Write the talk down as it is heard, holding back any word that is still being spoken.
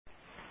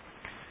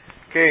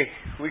Okay,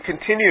 we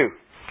continue.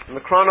 In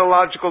the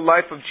chronological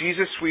life of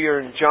Jesus, we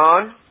are in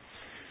John,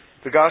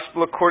 the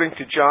Gospel according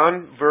to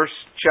John,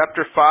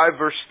 chapter 5,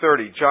 verse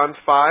 30. John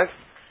 5,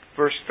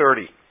 verse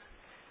 30.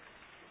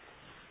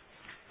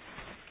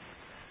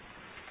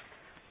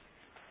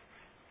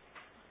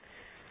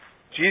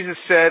 Jesus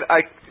said,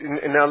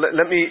 now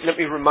let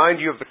me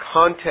remind you of the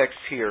context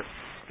here.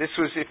 This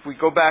was, if we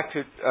go back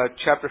to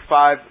chapter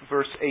 5,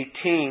 verse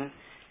 18,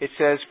 it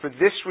says, "For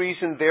this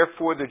reason,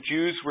 therefore, the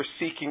Jews were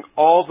seeking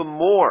all the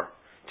more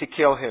to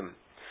kill him,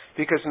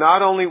 because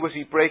not only was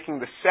he breaking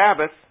the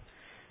Sabbath,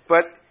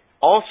 but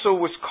also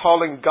was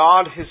calling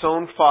God his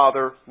own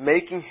Father,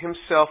 making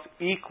himself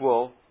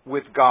equal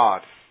with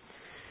God."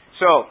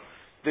 So,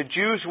 the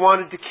Jews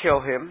wanted to kill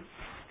him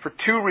for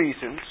two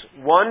reasons.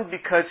 One,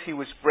 because he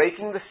was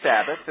breaking the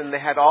Sabbath, and they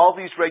had all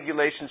these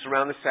regulations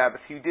around the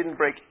Sabbath. He didn't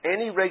break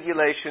any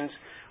regulations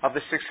of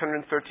the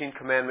 613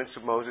 commandments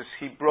of Moses.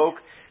 He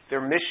broke their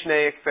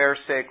Mishnaic,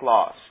 Pharisaic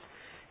laws.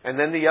 And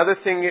then the other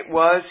thing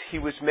he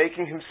was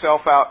making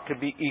himself out to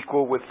be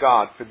equal with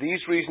God. For these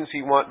reasons,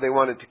 they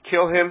wanted to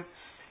kill him,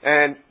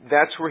 and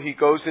that's where he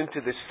goes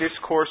into this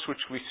discourse, which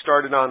we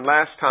started on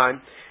last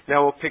time.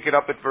 Now we'll pick it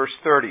up at verse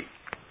 30.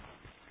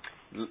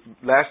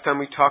 Last time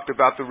we talked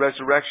about the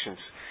resurrections.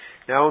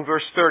 Now in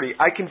verse 30,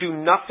 "I can do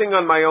nothing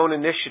on my own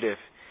initiative.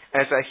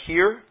 As I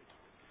hear,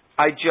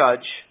 I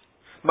judge.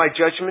 My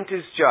judgment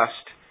is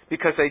just,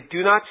 because I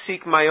do not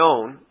seek my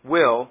own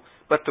will,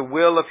 but the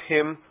will of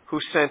him who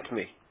sent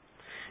me."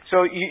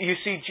 So you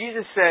see,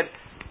 Jesus said,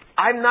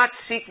 I'm not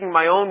seeking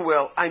my own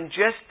will. I'm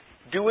just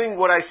doing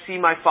what I see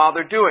my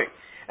Father doing.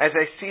 As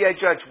I see, I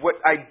judge.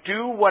 I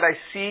do what I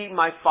see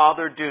my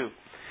Father do.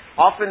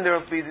 Often there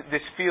will be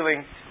this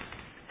feeling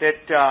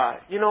that,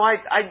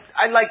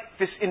 I like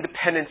this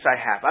independence I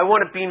have. I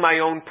want to be my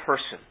own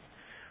person.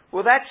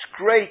 Well, that's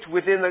great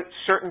within a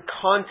certain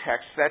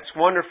context. That's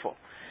wonderful.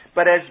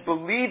 But as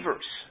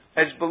believers,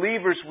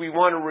 we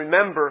want to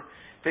remember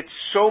that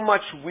so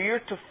much we are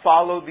to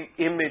follow the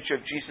image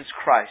of Jesus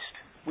Christ.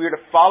 We are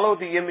to follow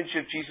the image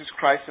of Jesus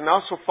Christ and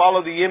also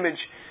follow the image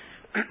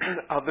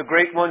of the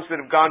great ones that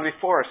have gone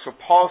before us. So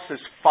Paul says,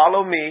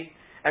 follow me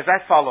as I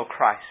follow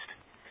Christ.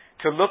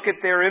 To look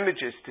at their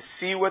images, to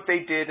see what they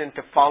did, and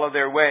to follow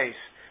their ways.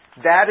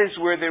 That is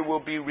where there will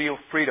be real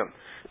freedom.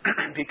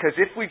 Because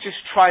if we just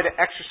try to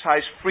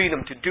exercise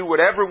freedom to do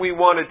whatever we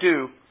want to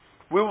do,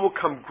 we will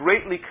become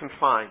greatly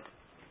confined.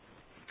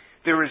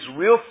 There is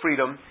real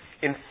freedom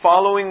in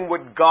following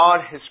what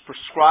God has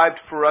prescribed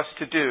for us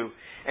to do.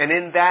 And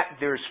in that,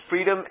 there is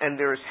freedom and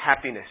there is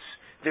happiness.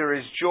 There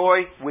is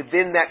joy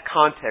within that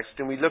context.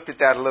 And we looked at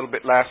that a little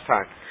bit last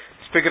time.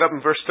 Let's pick it up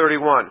in verse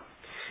 31.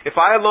 "If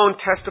I alone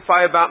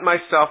testify about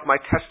myself, my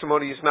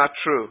testimony is not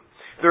true.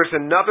 There is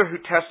another who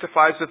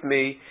testifies of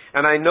me,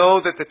 and I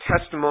know that the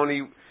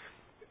testimony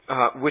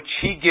which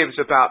he gives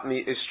about me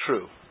is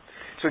true."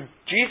 So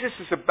Jesus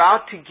is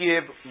about to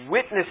give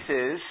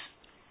witnesses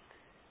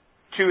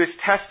to his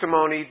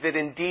testimony that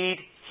indeed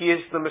he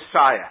is the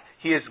Messiah.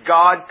 He is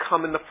God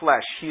come in the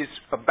flesh. He is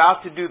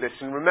about to do this.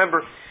 And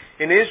remember,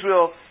 in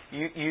Israel,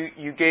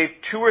 you gave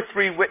 2 or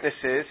 3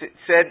 witnesses. It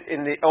said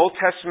in the Old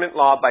Testament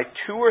law, by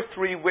 2 or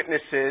 3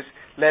 witnesses,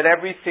 let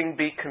everything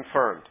be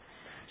confirmed.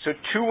 So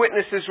 2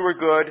 witnesses were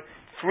good.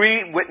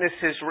 3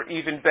 witnesses were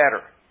even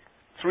better.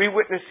 3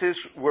 witnesses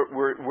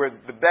were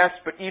the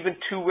best, but even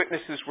 2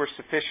 witnesses were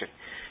sufficient.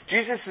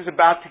 Jesus is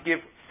about to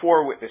give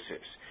 4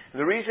 witnesses.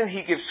 The reason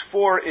he gives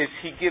 4 is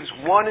he gives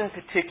one in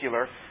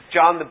particular,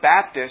 John the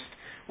Baptist,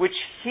 which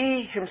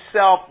he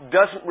himself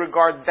doesn't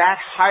regard that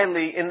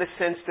highly in the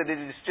sense that it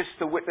is just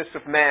the witness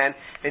of man.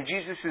 And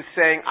Jesus is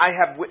saying, I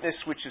have witness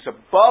which is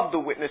above the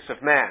witness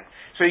of man.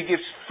 So he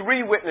gives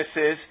 3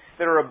 witnesses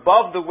that are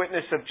above the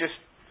witness of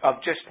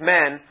just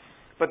men.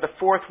 But the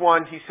 4th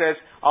one, he says,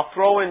 I'll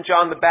throw in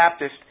John the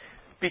Baptist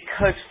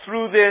because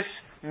through this,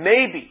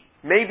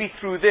 maybe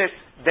through this,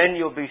 then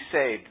you'll be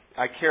saved.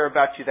 I care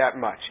about you that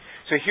much.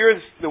 So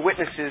here's the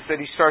witnesses that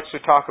he starts to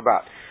talk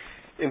about.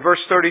 In verse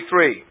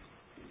 33,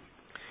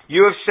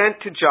 "You have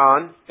sent to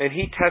John, and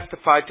he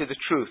testified to the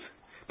truth.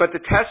 But the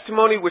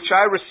testimony which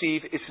I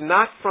receive is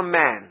not from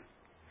man.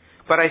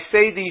 But I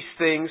say these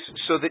things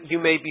so that you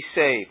may be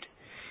saved.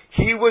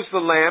 He was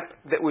the lamp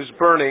that was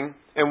burning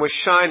and was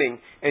shining,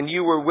 and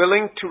you were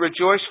willing to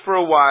rejoice for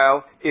a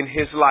while in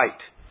his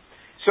light."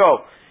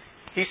 So,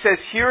 he says,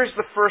 here is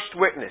the first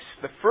witness.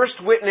 The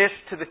first witness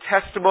to the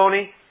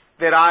testimony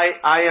that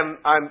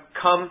I'm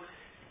come,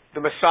 the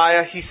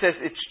Messiah, he says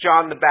it's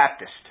John the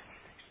Baptist.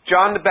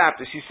 John the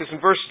Baptist, he says in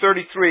verse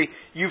 33,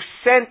 "You've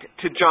sent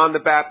to John the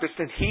Baptist,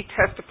 and he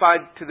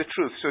testified to the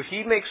truth." So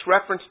he makes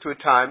reference to a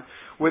time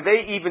where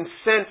they even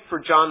sent for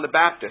John the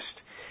Baptist.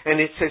 And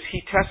it says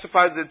he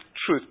testified the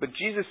truth. But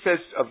Jesus says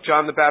of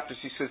John the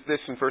Baptist, he says this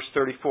in verse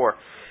 34,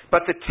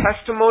 "But the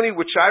testimony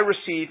which I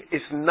receive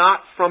is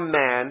not from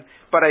man,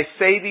 but I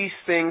say these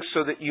things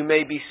so that you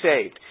may be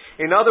saved."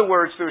 In other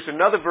words, there's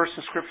another verse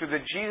in Scripture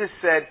that Jesus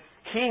said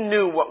he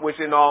knew what was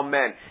in all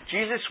men.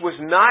 Jesus was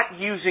not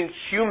using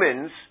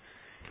humans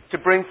to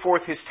bring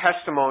forth his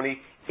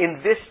testimony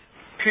in this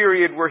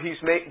period where he's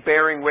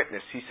bearing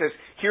witness. He says,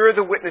 here are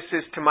the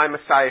witnesses to my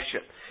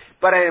Messiahship.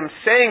 But I am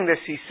saying this,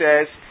 he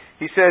says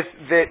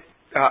that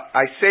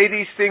I say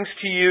these things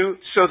to you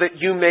so that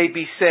you may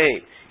be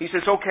saved. He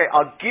says, okay,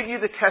 I'll give you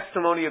the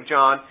testimony of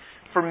John,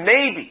 for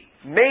maybe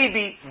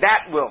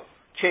that will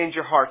change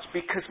your hearts,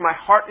 because my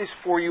heart is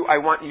for you, I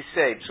want you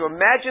saved. So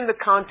imagine the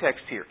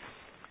context here.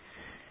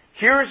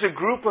 Here is a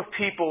group of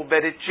people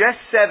that it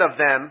just said of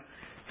them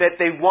that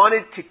they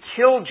wanted to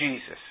kill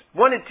Jesus,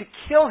 wanted to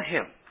kill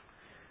him.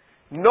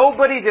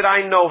 Nobody that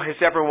I know has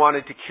ever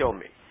wanted to kill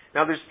me.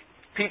 Now there's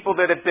people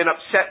that have been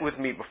upset with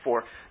me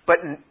before,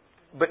 but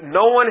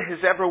no one has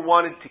ever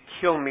wanted to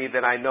kill me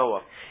that I know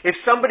of. If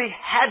somebody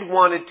had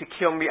wanted to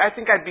kill me, I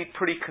think I'd be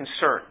pretty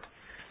concerned.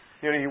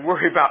 You know, you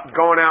worry about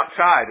going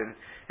outside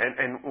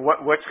and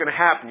what's going to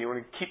happen. You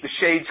want to keep the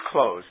shades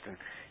closed, and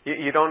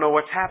you don't know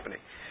what's happening.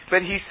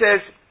 But he says,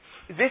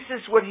 this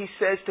is what he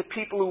says to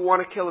people who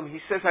want to kill him.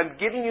 He says, I'm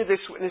giving you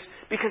this witness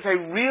because I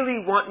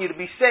really want you to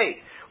be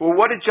saved. Well,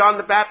 what did John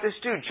the Baptist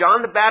do?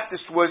 John the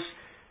Baptist was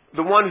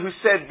the one who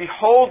said,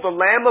 behold, the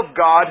Lamb of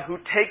God who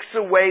takes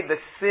away the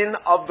sin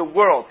of the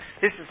world.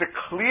 This is a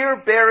clear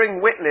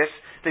bearing witness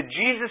that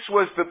Jesus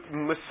was the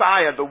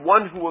Messiah, the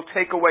one who will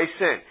take away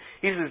sin.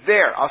 He says,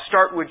 there, I'll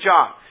start with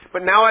John.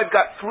 But now I've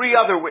got 3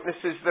 other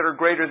witnesses that are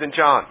greater than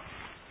John.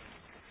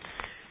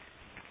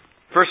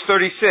 Verse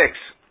 36,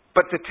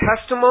 but the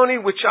testimony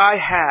which I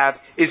have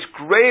is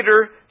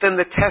greater than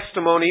the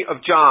testimony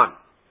of John.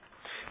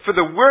 For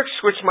the works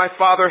which my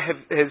Father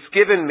has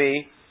given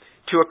me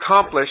to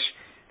accomplish,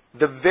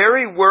 the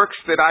very works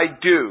that I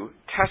do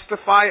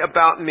testify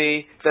about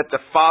me that the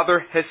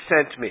Father has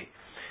sent me.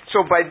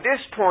 So by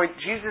this point,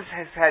 Jesus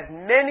has had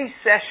many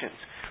sessions.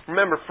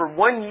 Remember, for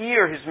 1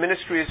 year his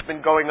ministry has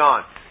been going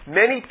on.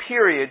 Many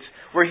periods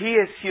where he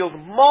has healed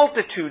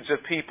multitudes of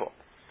people.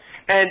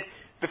 And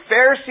the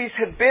Pharisees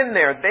have been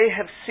there. They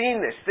have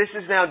seen this. This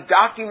is now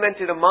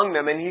documented among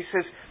them. And he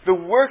says, the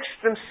works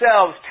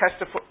themselves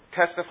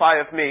testify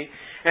of me.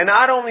 And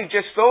not only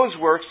just those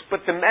works,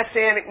 but the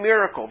messianic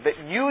miracle that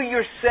you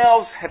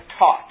yourselves have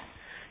taught.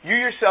 You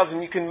yourselves,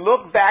 and you can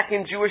look back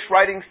in Jewish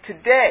writings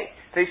today.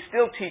 They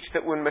still teach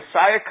that when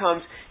Messiah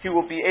comes, he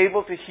will be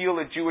able to heal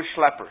a Jewish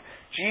leper.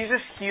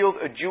 Jesus healed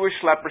a Jewish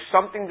leper,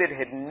 something that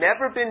had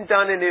never been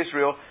done in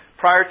Israel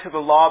prior to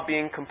the law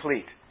being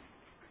complete.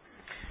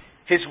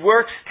 His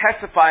works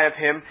testify of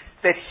him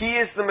that he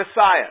is the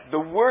Messiah. The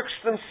works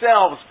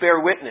themselves bear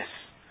witness.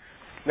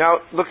 Now,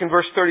 look in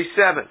verse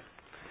 37.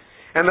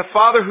 And the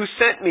Father who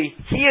sent me,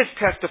 he has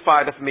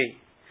testified of me.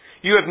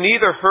 You have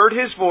neither heard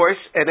his voice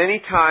at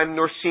any time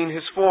nor seen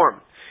his form.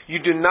 You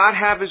do not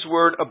have his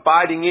word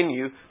abiding in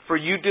you, for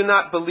you do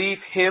not believe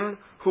him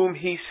whom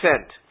he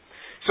sent.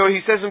 So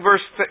he says in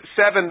verse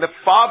 7, the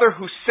Father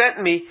who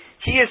sent me,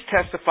 he has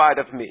testified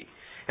of me.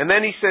 And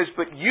then he says,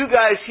 but you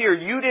guys here,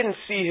 you didn't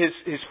see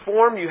his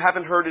form, you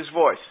haven't heard his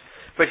voice.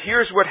 But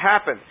here's what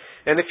happened.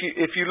 And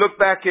if you look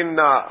back in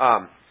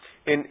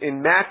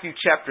Matthew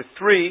chapter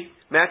 3,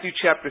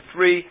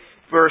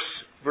 verse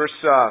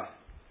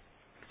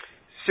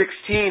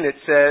 16, it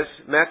says,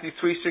 Matthew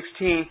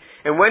 3:16,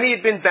 and when he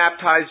had been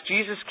baptized,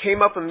 Jesus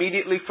came up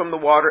immediately from the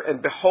water,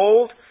 and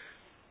behold,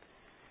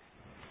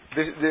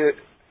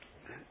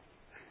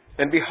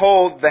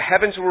 the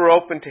heavens were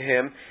opened to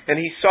him, and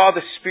he saw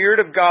the Spirit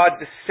of God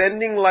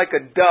descending like a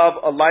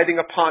dove alighting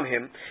upon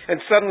him. And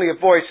suddenly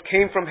a voice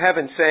came from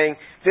heaven saying,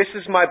 this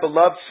is my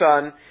beloved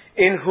Son,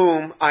 in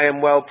whom I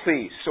am well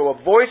pleased. So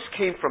a voice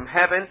came from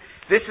heaven.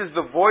 This is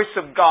the voice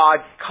of God,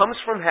 comes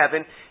from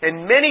heaven,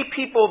 and many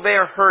people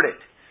there heard it.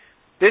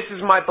 This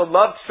is my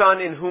beloved Son,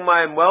 in whom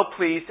I am well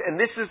pleased, and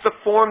this is the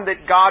form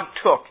that God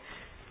took.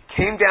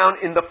 Came down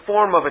in the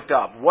form of a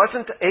dove.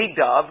 Wasn't a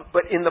dove,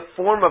 but in the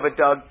form of a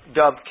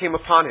dove came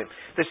upon him.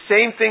 The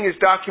same thing is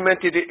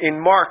documented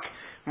in Mark's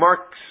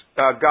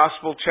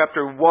Gospel,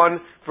 chapter 1,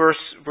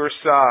 verse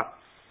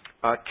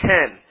 10.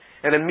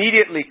 And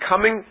immediately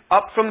coming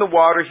up from the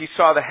water, he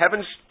saw the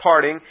heavens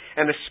parting,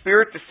 and the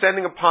Spirit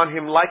descending upon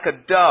him like a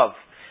dove.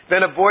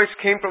 Then a voice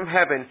came from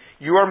heaven,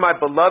 you are my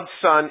beloved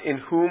Son, in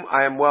whom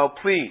I am well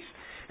pleased.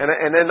 And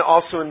then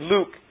also in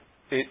Luke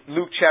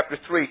chapter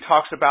 3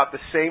 talks about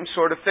the same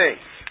sort of thing,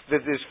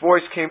 that this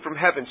voice came from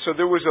heaven. So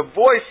there was a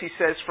voice, he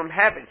says, from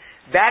heaven.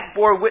 That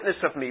bore witness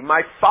of me.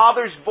 My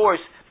Father's voice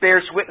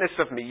bears witness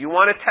of me. You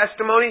want a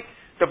testimony?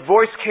 The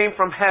voice came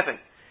from heaven,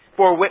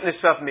 bore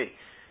witness of me.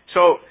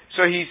 So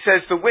he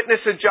says, the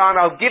witness of John,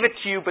 I'll give it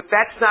to you, but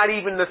that's not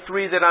even the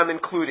 3 that I'm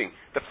including.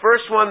 The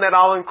first one that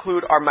I'll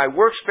include are my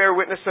works bear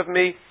witness of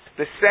me.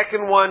 The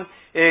second one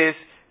is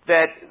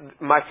that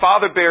my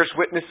Father bears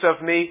witness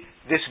of me.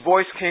 This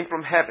voice came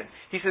from heaven.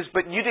 He says,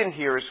 but you didn't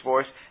hear his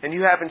voice, and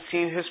you haven't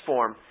seen his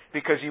form,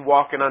 because you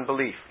walk in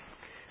unbelief.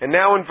 And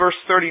now in verse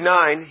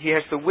 39, he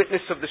has the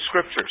witness of the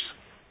Scriptures.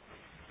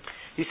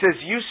 He says,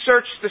 you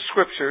search the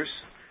Scriptures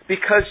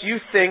because you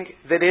think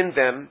that in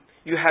them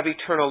you have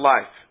eternal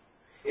life.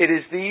 It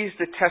is these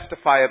that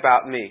testify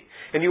about me,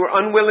 and you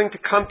are unwilling to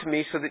come to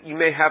me so that you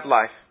may have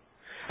life.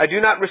 I do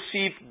not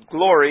receive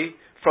glory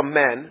from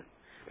men,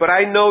 but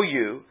I know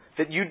you,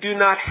 that you do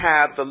not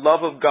have the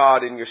love of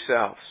God in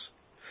yourselves.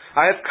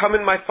 I have come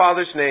in my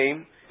Father's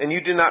name, and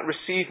you do not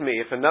receive me.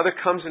 If another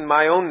comes in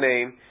my own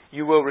name,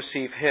 you will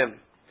receive him.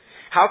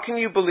 How can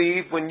you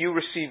believe when you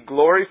receive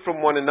glory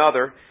from one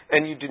another,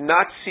 and you do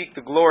not seek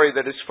the glory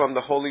that is from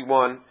the Holy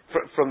One,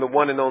 from the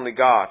one and only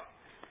God?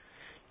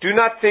 Do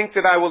not think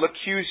that I will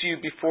accuse you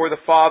before the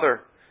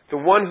Father. The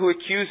one who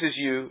accuses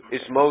you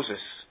is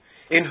Moses,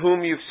 in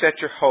whom you've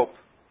set your hope.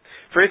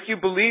 For if you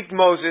believed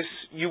Moses,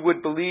 you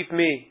would believe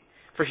me,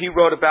 for he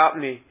wrote about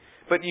me.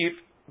 But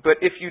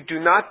if you do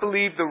not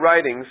believe the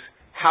writings,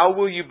 how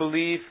will you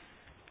believe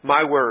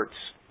my words?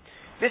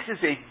 This is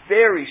a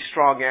very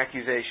strong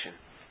accusation.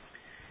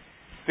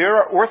 There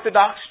are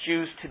Orthodox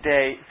Jews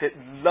today that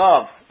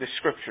love the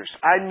Scriptures.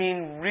 I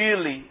mean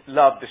really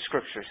love the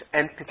Scriptures.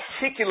 And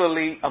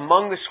particularly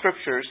among the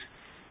Scriptures,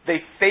 they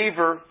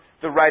favor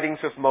the writings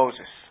of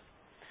Moses.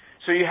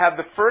 So you have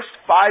the first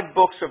 5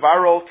 books of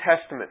our Old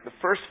Testament. The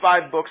first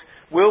 5 books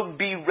will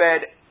be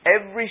read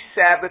every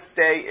Sabbath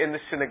day in the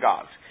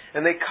synagogues.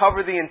 And they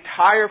cover the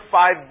entire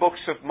 5 books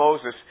of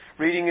Moses,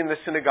 reading in the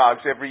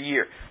synagogues every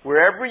year.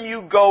 Wherever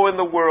you go in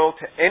the world,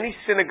 to any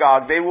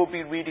synagogue, they will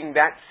be reading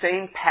that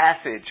same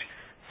passage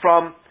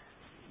from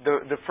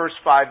the first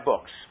 5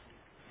 books.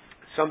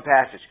 Some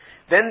passage.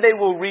 Then they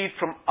will read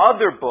from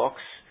other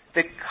books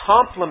that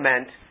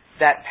complement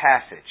that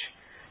passage.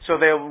 So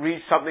they'll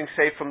read something,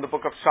 say, from the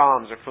book of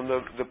Psalms or from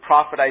the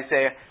prophet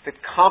Isaiah that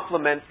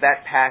complement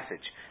that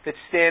passage, that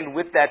stand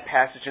with that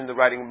passage in the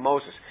writing of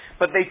Moses.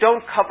 But they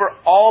don't cover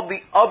all the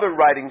other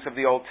writings of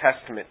the Old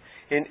Testament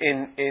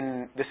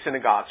in the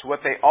synagogues.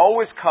 What they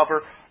always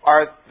cover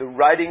are the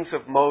writings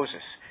of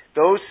Moses.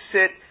 Those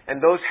sit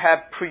and those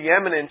have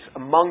preeminence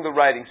among the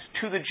writings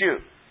to the Jew.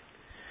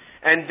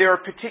 And there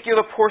are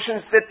particular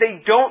portions that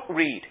they don't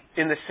read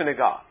in the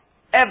synagogue,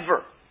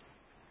 ever.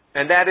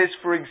 And that is,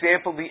 for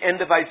example, the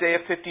end of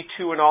Isaiah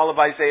 52 and all of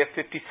Isaiah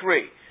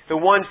 53. The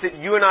ones that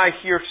you and I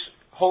here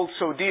hold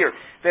so dear.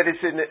 That is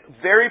a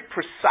very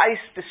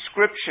precise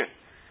description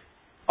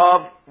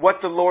of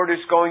what the Lord is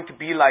going to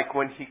be like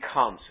when He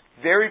comes.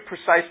 Very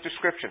precise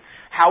description.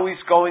 How He's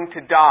going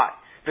to die.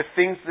 The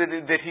things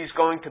that He's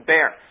going to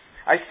bear.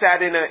 I sat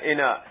in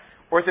a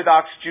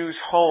Orthodox Jew's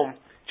home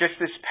just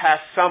this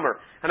past summer,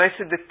 and I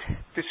said that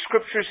the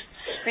Scriptures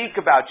speak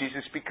about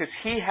Jesus because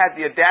he had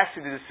the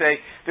audacity to say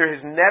there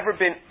has never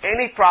been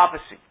any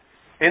prophecy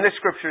in the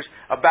Scriptures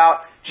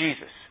about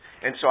Jesus.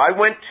 And so I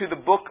went to the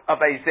book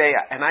of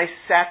Isaiah, and I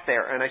sat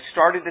there, and I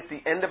started at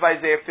the end of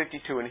Isaiah 52,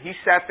 and he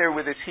sat there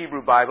with his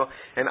Hebrew Bible,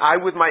 and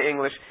I with my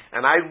English,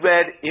 and I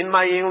read in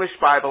my English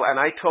Bible, and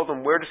I told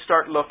him where to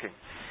start looking.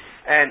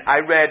 And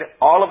I read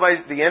all of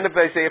the end of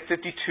Isaiah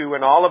 52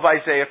 and all of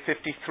Isaiah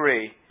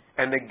 53,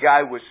 and the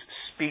guy was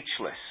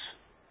speechless.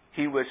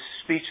 He was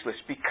speechless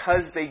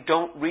because they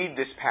don't read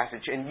this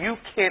passage, and you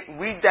can't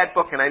read that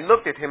book. And I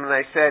looked at him and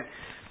I said,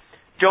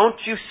 don't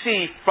you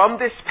see from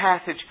this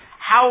passage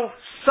how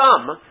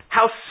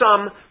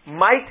some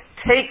might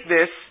take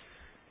this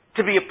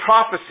to be a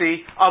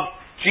prophecy of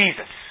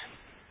Jesus?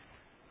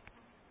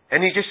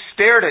 And he just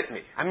stared at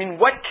me. I mean,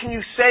 what can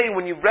you say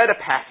when you read a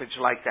passage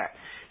like that?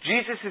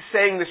 Jesus is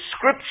saying the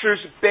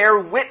Scriptures bear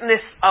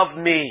witness of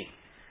me.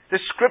 The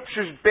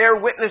Scriptures bear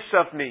witness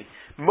of me.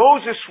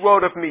 Moses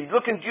wrote of me.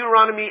 Look in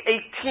Deuteronomy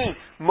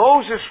 18.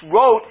 Moses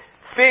wrote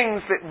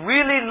things that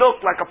really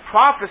looked like a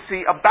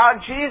prophecy about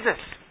Jesus.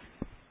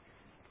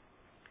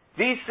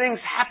 These things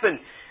happened.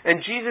 And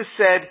Jesus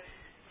said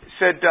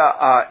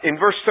in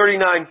verse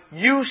 39,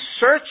 you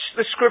search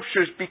the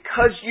Scriptures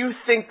because you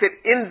think that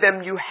in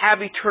them you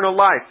have eternal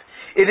life.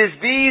 It is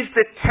these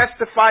that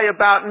testify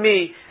about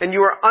me, and you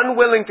are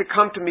unwilling to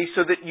come to me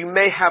so that you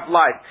may have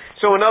life.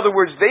 So in other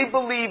words, they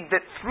believe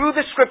that through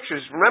the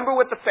Scriptures, remember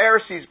what the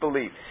Pharisees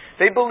believed.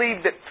 They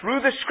believed that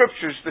through the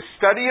Scriptures, the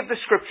study of the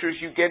Scriptures,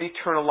 you get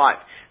eternal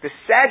life. The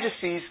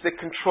Sadducees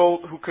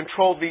who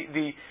control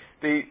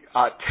the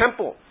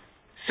temple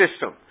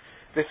system,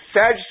 the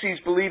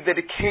Sadducees believed that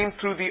it came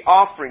through the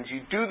offerings.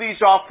 You do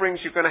these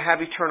offerings, you're going to have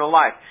eternal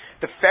life.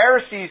 The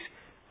Pharisees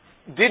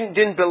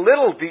didn't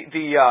belittle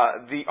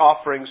the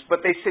offerings,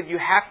 but they said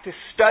you have to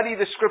study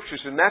the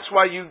Scriptures, and that's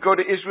why you go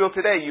to Israel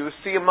today. You will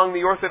see among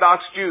the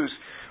Orthodox Jews,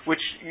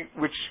 which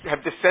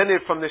have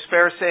descended from this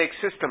Pharisaic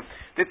system,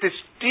 that this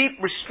deep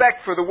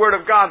respect for the Word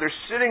of God.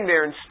 They're sitting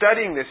there and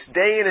studying this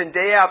day in and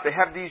day out. They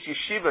have these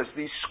yeshivas,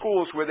 these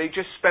schools where they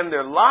just spend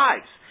their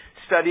lives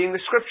studying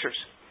the Scriptures.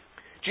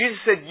 Jesus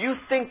said, you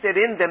think that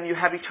in them you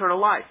have eternal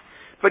life.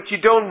 But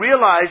you don't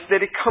realize that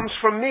it comes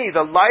from me.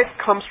 The life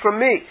comes from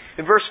me.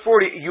 In verse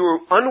 40, you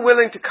are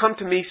unwilling to come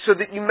to me so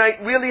that you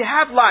might really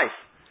have life.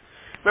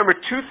 Remember,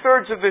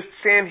 2/3 of the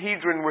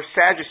Sanhedrin were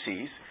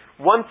Sadducees.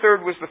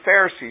 1/3 was the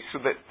Pharisees. So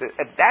that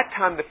at that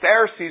time, the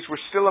Pharisees were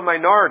still a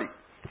minority.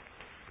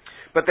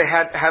 But they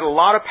had a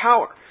lot of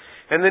power.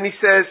 And then he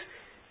says,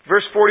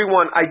 verse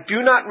 41, I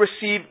do not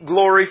receive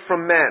glory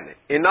from men.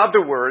 In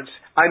other words,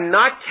 I'm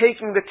not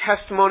taking the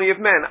testimony of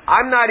men.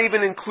 I'm not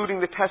even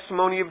including the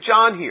testimony of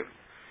John here.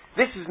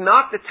 This is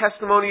not the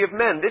testimony of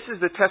men. This is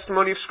the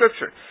testimony of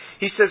Scripture.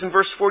 He says in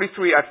verse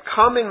 43, I've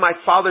come in my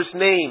Father's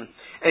name,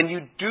 and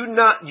you do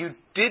not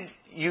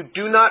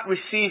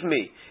receive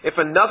me. If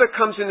another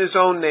comes in his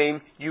own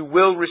name, you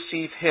will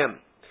receive him.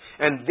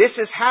 And this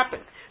has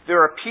happened.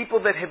 There are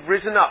people that have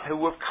risen up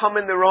who have come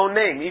in their own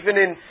name. Even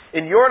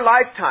in your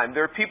lifetime,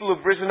 there are people who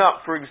have risen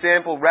up. For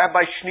example,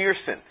 Rabbi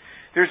Schneerson.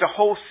 There's a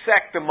whole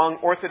sect among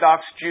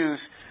Orthodox Jews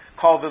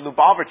called the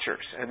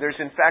Lubavitchers. And there's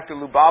in fact a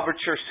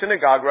Lubavitcher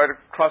synagogue right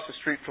across the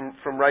street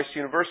from Rice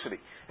University.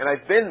 And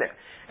I've been there.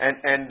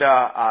 And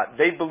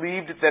they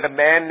believed that a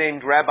man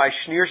named Rabbi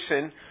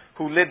Schneerson,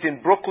 who lived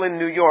in Brooklyn,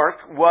 New York,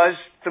 was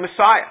the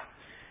Messiah.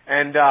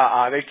 And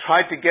they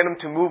tried to get him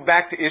to move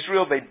back to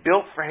Israel. They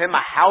built for him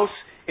a house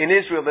in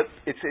Israel.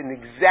 It's an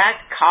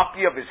exact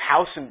copy of his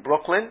house in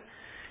Brooklyn.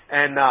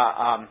 And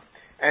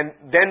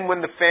then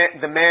when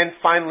the man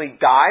finally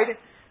died,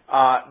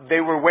 they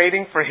were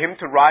waiting for him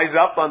to rise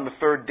up on the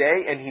third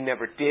day, and he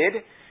never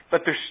did.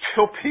 But there's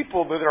still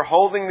people that are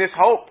holding this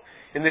hope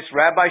in this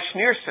Rabbi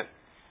Schneerson.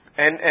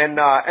 And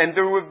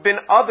there have been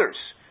others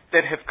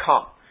that have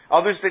come.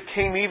 Others that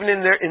came even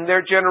in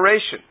their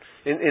generation.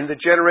 In the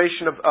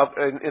generation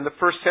in the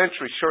first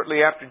century,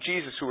 shortly after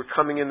Jesus, who were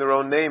coming in their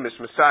own name as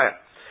Messiah.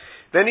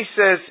 Then he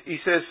says,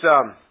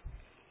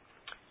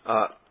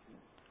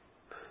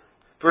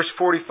 verse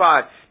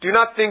 45, do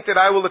not think that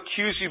I will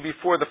accuse you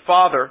before the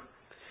Father.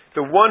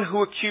 The one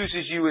who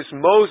accuses you is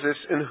Moses,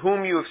 in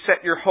whom you have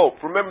set your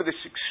hope. Remember this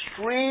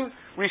extreme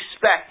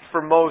respect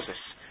for Moses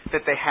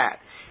that they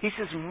had. He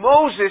says,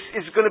 Moses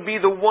is going to be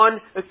the one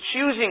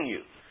accusing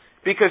you,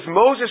 because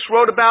Moses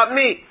wrote about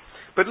me.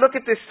 But look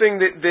at this thing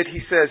that he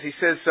says. He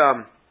says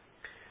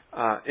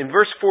in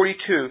verse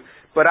 42,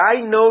 but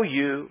I know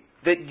you,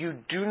 that you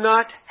do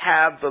not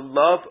have the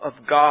love of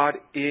God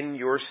in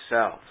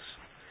yourselves.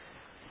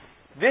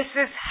 This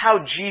is how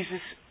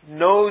Jesus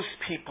knows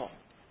people.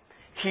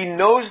 He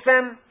knows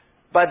them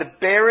by the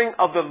bearing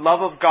of the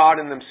love of God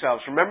in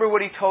themselves. Remember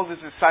what he told his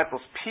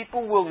disciples.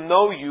 People will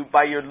know you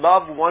by your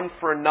love one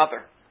for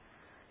another.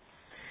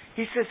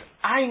 He says,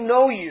 I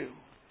know you.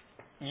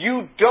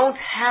 You don't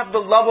have the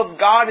love of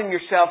God in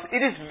yourself. It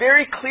is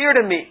very clear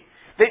to me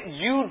that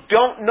you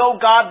don't know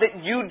God,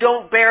 that you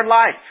don't bear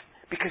life,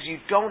 because you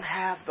don't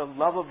have the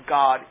love of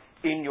God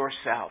in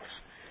yourselves.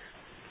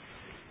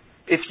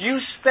 If you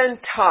spend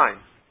time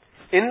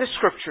in the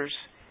Scriptures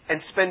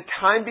and spend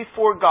time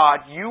before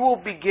God, you will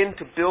begin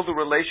to build a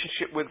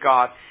relationship with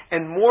God,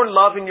 and more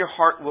love in your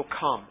heart will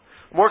come.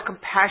 More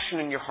compassion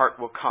in your heart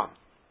will come.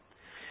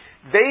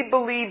 They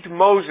believed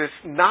Moses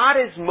not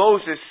as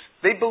Moses.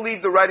 They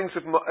believed the writings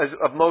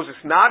of Moses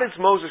not as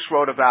Moses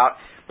wrote about,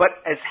 but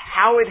as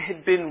how it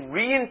had been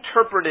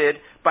reinterpreted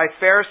by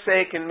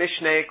Pharisaic and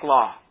Mishnaic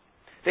law.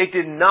 They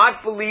did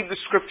not believe the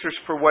Scriptures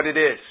for what it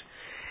is.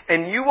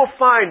 And you will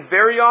find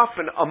very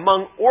often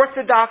among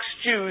Orthodox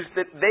Jews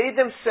that they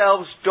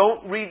themselves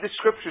don't read the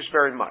Scriptures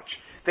very much.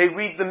 They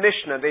read the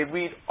Mishnah. They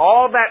read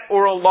all that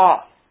oral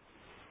law.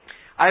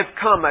 I've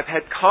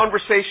had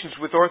conversations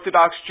with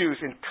Orthodox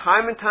Jews, and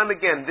time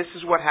again, this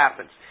is what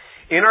happens.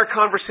 In our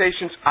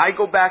conversations, I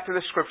go back to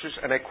the Scriptures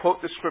and I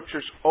quote the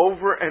Scriptures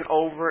over and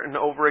over and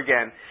over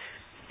again.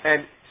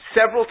 And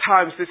several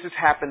times this has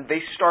happened.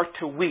 They start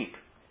to weep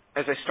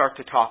as I start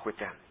to talk with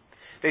them.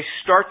 They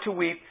start to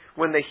weep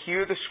when they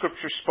hear the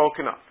Scriptures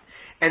spoken of.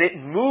 And it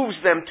moves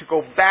them to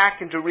go back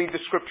and to read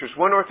the Scriptures.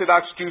 One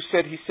Orthodox Jew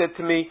said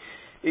to me,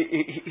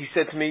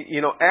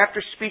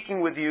 after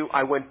speaking with you,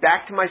 I went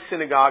back to my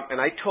synagogue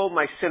and I told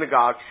my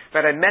synagogue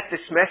that I met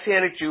this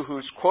Messianic Jew who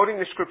was quoting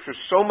the Scriptures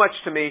so much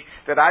to me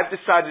that I've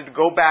decided to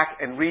go back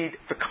and read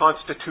the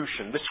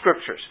Constitution, the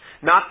Scriptures.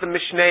 Not the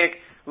Mishnaic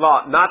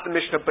law, not the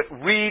Mishnah, but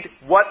read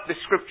what the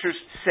Scriptures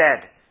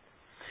said.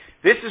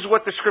 This is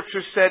what the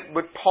Scriptures said,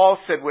 what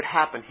Paul said would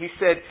happen. He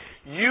said,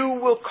 you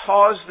will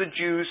cause the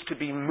Jews to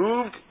be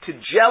moved to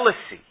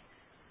jealousy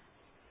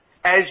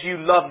as you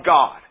love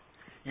God.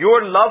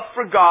 Your love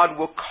for God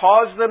will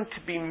cause them to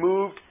be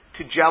moved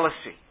to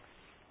jealousy.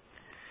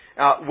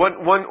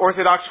 One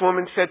Orthodox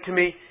woman said to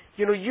me,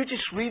 you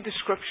just read the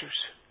Scriptures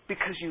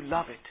because you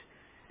love it.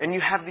 And you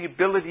have the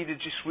ability to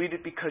just read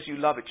it because you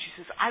love it. She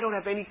says, I don't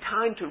have any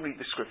time to read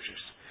the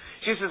Scriptures.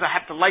 She says, I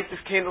have to light this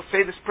candle,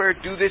 say this prayer,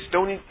 do this,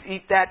 don't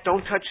eat that,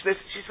 don't touch this.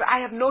 She says,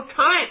 I have no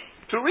time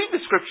to read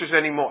the Scriptures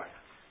anymore.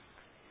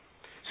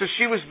 So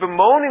she was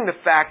bemoaning the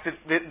fact that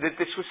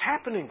this was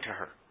happening to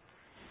her.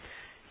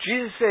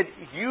 Jesus said,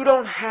 you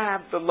don't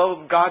have the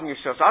love of God in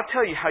yourselves. I'll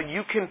tell you how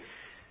you can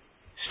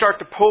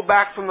start to pull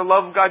back from the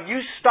love of God.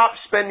 You stop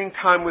spending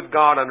time with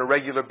God on a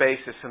regular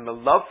basis, and the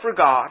love for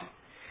God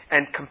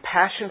and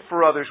compassion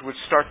for others would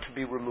start to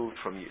be removed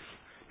from you,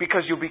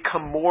 because you'll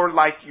become more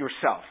like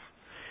yourself.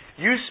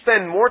 You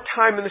spend more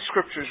time in the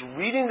Scriptures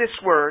reading this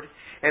Word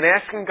and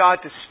asking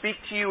God to speak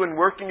to you and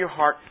work in your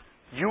heart,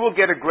 you will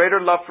get a greater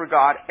love for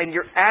God, and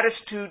your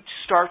attitude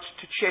starts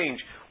to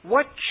change.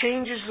 What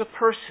changes a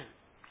person?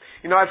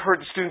 I've heard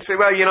the students say,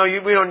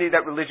 we don't need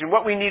that religion.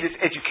 What we need is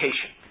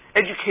education.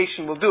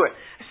 Education will do it.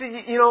 I said,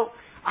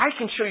 I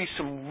can show you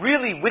some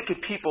really wicked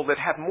people that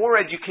have more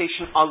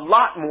education, a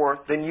lot more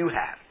than you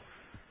have.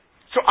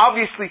 So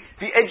obviously,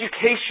 the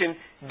education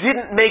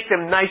didn't make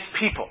them nice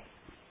people.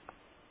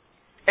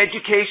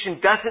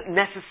 Education doesn't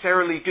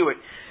necessarily do it.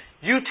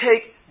 You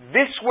take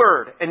this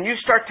word and you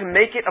start to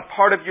make it a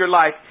part of your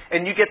life,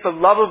 and you get the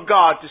love of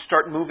God to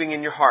start moving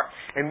in your heart.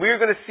 And we're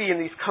going to see in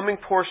these coming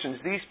portions,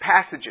 these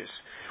passages,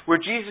 where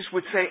Jesus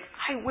would say,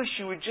 I wish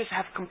you would just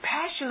have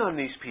compassion on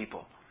these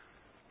people.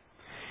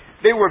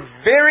 They were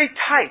very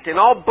tight and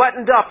all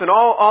buttoned up and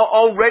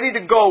all ready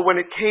to go when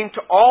it came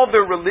to all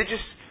their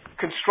religious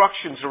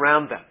constructions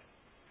around them.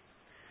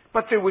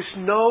 But there was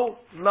no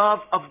love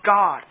of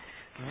God.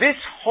 This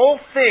whole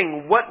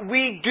thing, what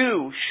we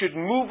do, should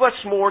move us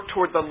more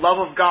toward the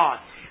love of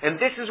God. And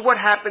this is what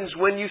happens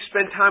when you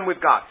spend time with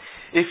God.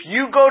 If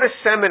you go to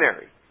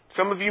seminary,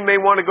 some of you may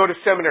want to go to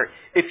seminary.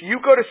 If you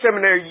go to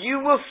seminary,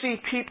 you will see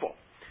people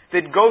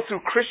that go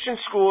through Christian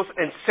schools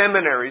and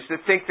seminaries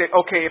that think that,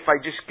 okay, if I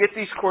just get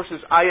these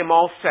courses, I am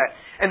all set.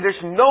 And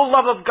there's no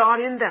love of God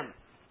in them.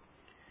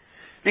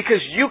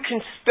 Because you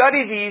can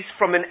study these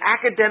from an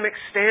academic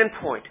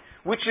standpoint,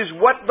 which is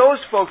what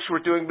those folks were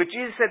doing. But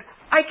Jesus said,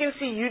 I can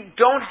see you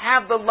don't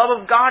have the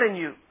love of God in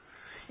you.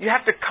 You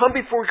have to come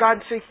before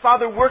God and say,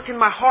 Father, work in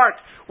my heart,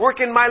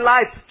 work in my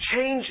life,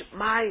 change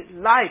my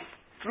life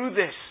through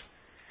this.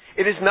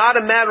 It is not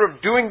a matter of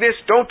doing this,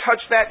 don't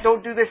touch that,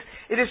 don't do this.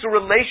 It is a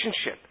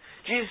relationship.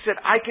 Jesus said,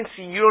 I can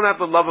see you don't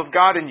have the love of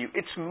God in you.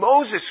 It's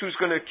Moses who's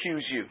going to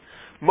accuse you.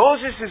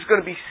 Moses is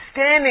going to be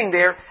standing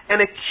there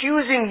and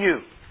accusing you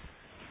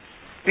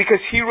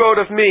because he wrote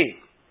of me.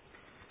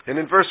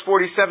 And in verse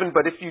 47,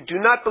 but if you do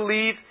not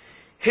believe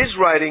his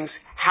writings,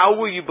 how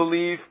will you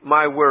believe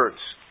my words?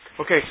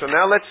 Okay, so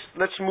now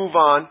let's move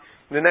on.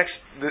 The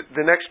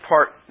next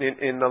part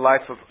in the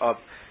life of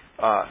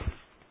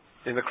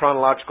in the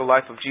chronological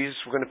life of Jesus,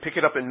 we're going to pick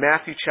it up in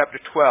Matthew chapter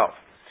 12,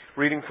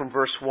 reading from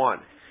verse 1.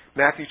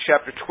 Matthew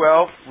chapter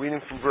 12,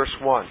 reading from verse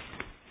 1.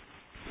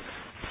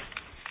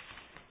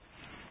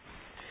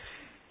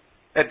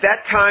 At that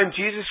time,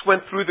 Jesus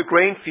went through the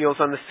grain fields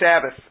on the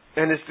Sabbath,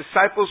 and his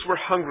disciples were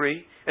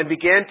hungry and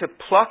began to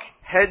pluck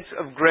heads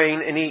of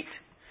grain and eat.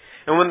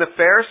 And when the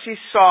Pharisees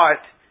saw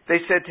it, they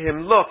said to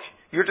him, look,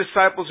 your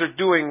disciples are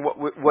doing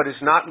what is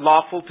not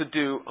lawful to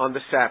do on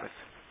the Sabbath.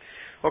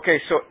 Okay,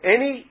 so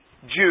any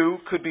Jew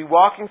could be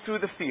walking through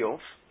the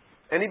fields.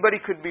 Anybody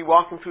could be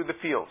walking through the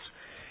fields.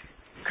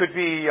 It could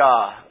be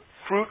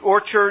fruit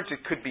orchards.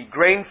 It could be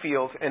grain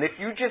fields. And if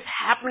you just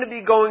happen to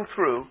be going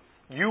through,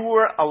 you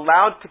were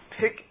allowed to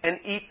pick and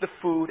eat the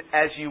food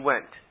as you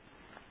went.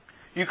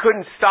 You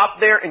couldn't stop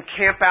there and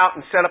camp out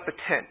and set up a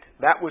tent.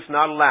 That was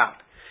not allowed.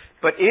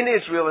 But in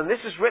Israel, and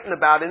this is written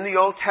about in the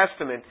Old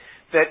Testament,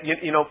 that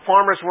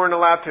farmers weren't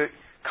allowed to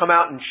come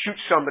out and shoot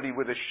somebody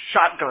with a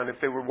shotgun if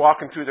they were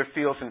walking through their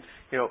fields and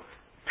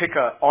pick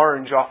an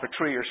orange off a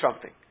tree or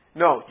something.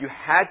 No, you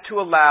had to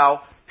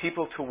allow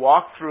people to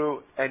walk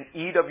through and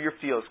eat of your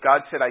fields.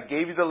 God said, I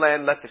gave you the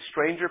land, let the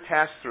stranger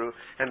pass through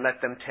and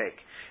let them take.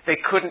 They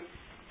couldn't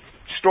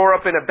store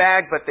up in a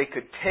bag, but they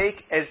could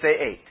take as they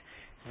ate.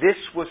 This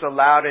was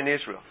allowed in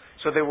Israel.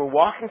 So they were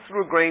walking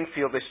through a grain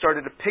field. They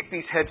started to pick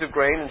these heads of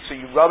grain, and so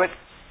you rub it,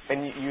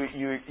 and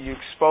you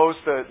expose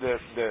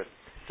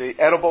the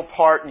edible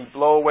part, and you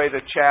blow away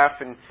the chaff,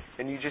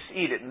 and you just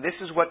eat it. And this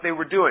is what they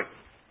were doing.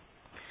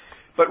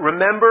 But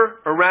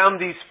remember, around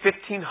these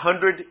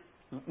 1,500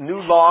 new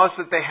laws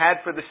that they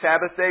had for the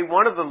Sabbath day,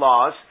 one of the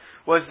laws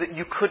was that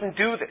you couldn't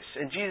do this.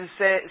 And Jesus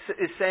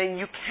is saying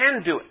you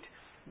can do it.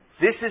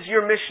 This is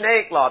your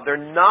Mishnaic law. They're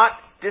not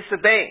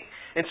disobeying.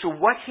 And so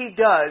what he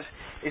does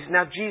is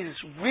now Jesus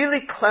really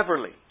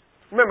cleverly,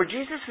 remember,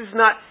 Jesus is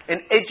not an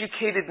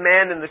educated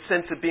man in the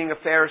sense of being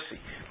a Pharisee.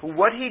 But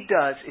what he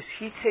does is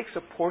he takes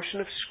a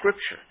portion of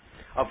Scripture,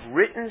 of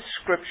written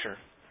Scripture,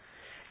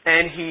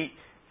 and he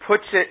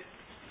puts it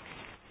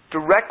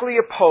directly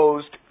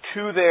opposed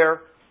to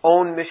their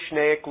own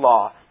Mishnaic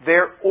law,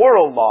 their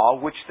oral law,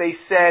 which they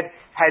said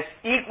has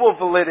equal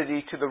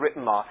validity to the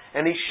written law.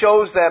 And he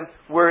shows them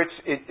where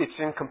it's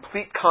in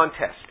complete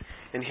contest.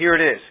 And here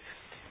it is.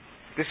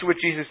 This is what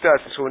Jesus does.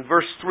 So in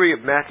verse 3 of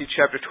Matthew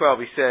chapter 12,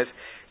 he says,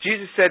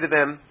 Jesus said to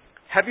them,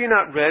 have you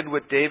not read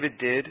what David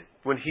did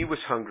when he was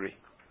hungry?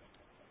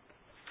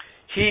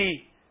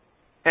 He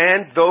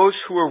and those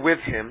who were with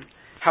him,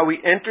 how he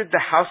entered the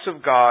house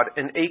of God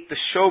and ate the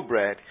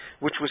showbread,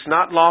 which was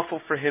not lawful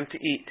for him to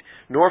eat,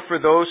 nor for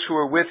those who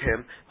were with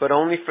him, but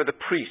only for the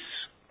priests.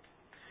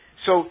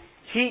 So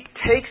he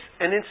takes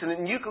an incident,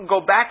 and you can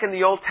go back in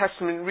the Old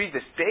Testament and read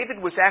this.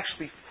 David was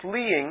actually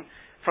fleeing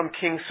from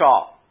King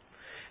Saul.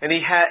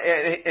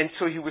 And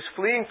so he was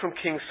fleeing from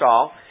King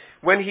Saul.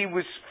 When he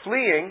was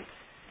fleeing,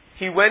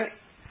 he went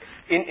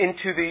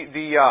into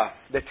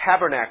the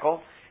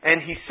tabernacle,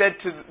 and he said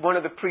to one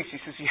of the priests, he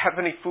says, "You have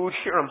any food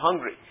here? I'm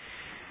hungry."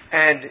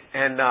 And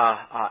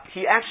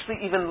he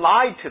actually even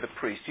lied to the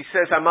priest. He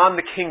says, "I'm on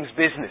the king's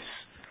business."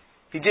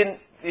 He didn't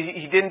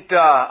even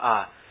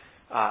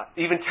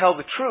tell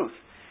the truth.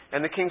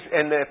 And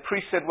the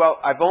priest said, "Well,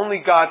 I've only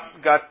got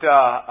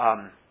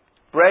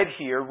bread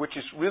here, which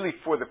is really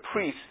for the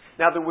priests.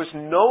 Now, there was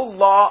no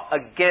law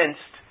against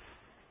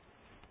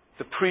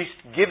the priest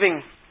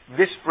giving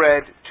this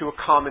bread to a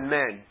common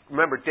man.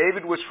 Remember,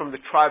 David was from the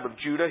tribe of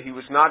Judah. He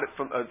was not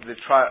from the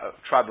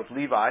tribe of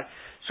Levi,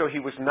 so he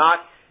was not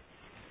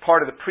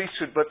part of the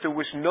priesthood, but there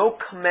was no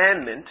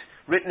commandment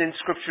written in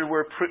Scripture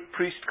where a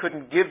priest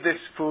couldn't give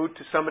this food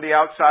to somebody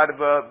outside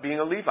of being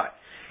a Levite.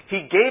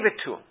 He gave it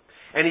to him.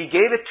 And he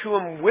gave it to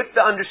him with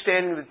the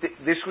understanding that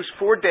this was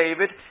for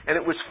David, and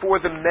it was for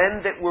the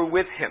men that were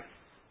with him,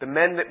 the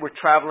men that were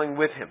traveling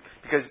with him.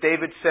 Because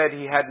David said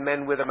he had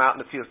men with him out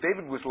in the fields.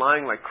 David was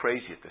lying like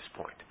crazy at this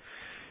point.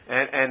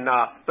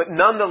 But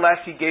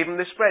nonetheless, he gave him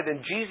this bread.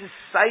 And Jesus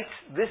cites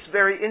this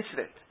very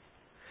incident.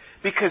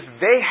 Because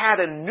they had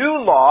a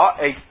new law,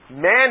 a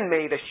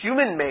man-made, a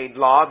human-made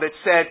law that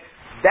said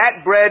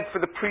that bread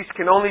for the priest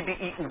can only be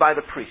eaten by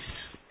the priest.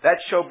 That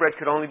showbread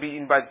could only be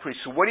eaten by the priest.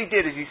 So what he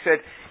did is he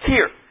said,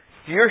 here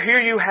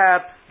you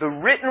have the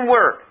written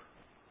word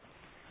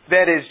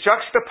that is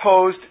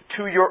juxtaposed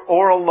to your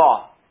oral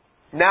law.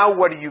 Now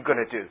what are you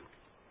going to do?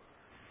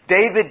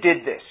 David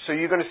did this. So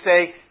you're going to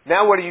say,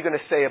 now what are you going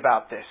to say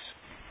about this?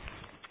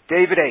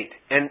 David ate,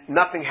 and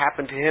nothing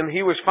happened to him.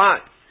 He was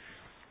fine.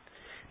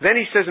 Then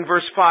he says in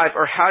verse 5,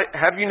 or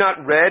have you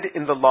not read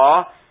in the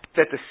law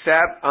that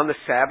on the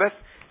Sabbath,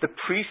 the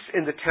priests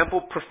in the temple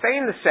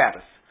profane the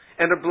Sabbath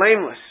and are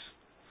blameless?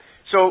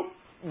 So,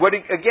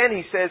 again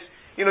he says,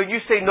 you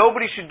say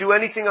nobody should do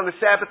anything on the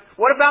Sabbath.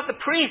 What about the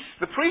priests?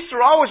 The priests are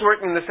always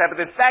working on the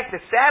Sabbath. In fact,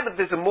 the Sabbath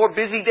is a more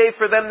busy day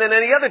for them than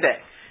any other day.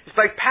 It's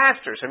like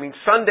pastors.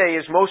 Sunday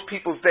is most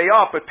people's day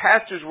off, but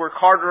pastors work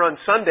harder on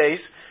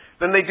Sundays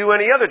than they do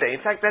any other day.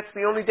 In fact, that's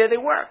the only day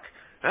they work.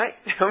 Right?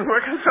 They only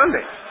work on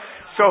Sundays.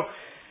 So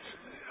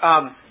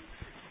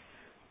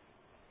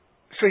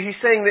he's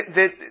saying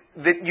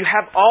that you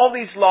have all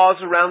these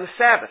laws around the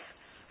Sabbath.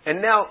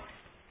 And now,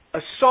 a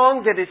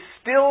song that is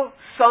still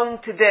sung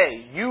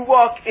today. You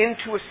walk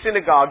into a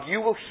synagogue, you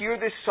will hear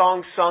this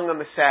song sung on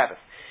the Sabbath.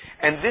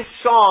 And this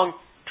song,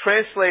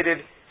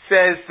 translated,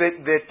 says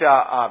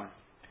that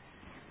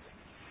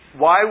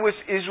why was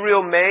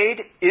Israel made?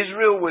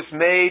 Israel was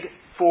made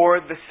for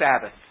the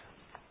Sabbath.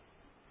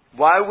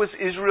 Why was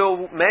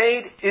Israel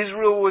made?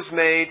 Israel was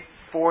made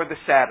for the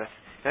Sabbath.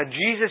 Now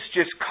Jesus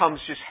just comes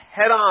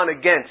head on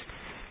against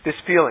this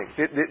feeling,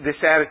 this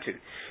attitude.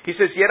 He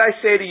says, yet I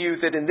say to you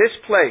that in this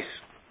place,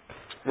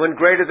 one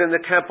greater than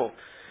the temple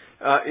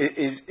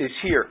is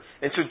here.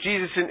 And so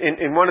Jesus,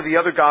 in one of the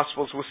other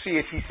Gospels, we'll see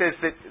it, he says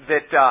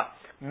that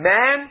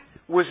man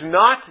was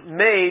not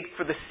made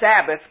for the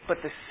Sabbath,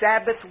 but the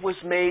Sabbath was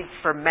made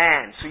for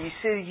man. So you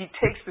see, he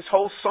takes this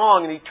whole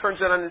song and he turns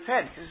it on its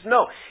head. He says,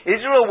 no,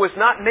 Israel was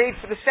not made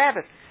for the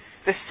Sabbath.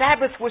 The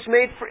Sabbath was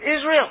made for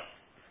Israel.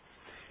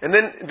 And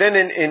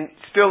then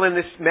still in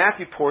this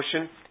Matthew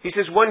portion, he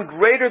says, one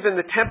greater than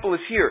the temple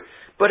is here.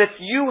 But if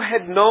you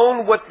had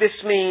known what this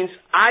means,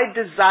 I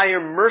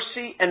desire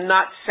mercy and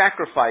not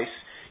sacrifice,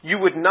 you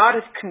would not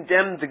have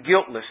condemned the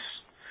guiltless.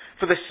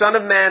 For the Son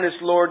of Man is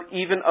Lord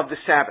even of the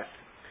Sabbath.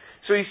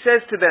 So he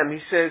says to them,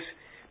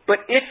 but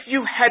if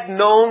you had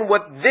known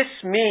what this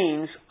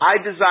means, I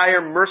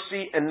desire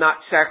mercy and not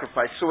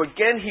sacrifice. So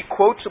again, he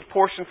quotes a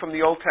portion from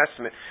the Old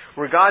Testament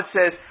where God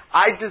says,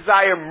 I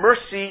desire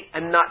mercy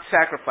and not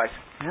sacrifice.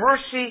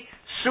 Mercy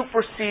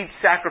supersedes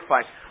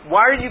sacrifice.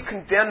 Why are you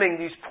condemning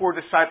these poor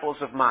disciples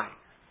of mine?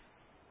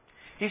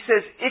 He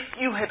says, if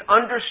you had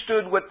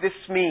understood what this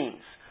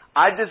means,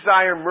 I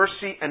desire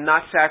mercy and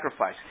not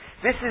sacrifice.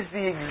 This is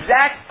the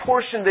exact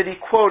portion that he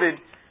quoted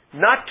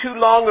not too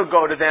long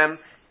ago to them,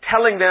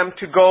 telling them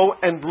to go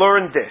and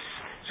learn this.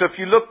 So if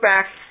you look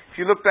back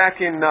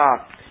in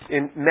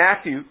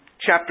Matthew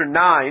chapter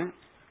 9,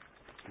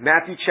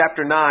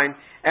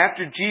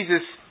 after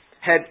Jesus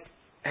had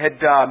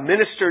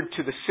ministered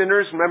to the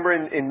sinners, remember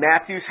in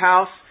Matthew's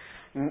house,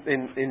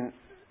 in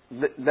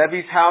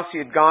Levi's house, he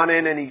had gone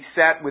in and he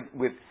sat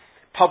with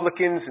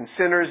publicans and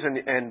sinners,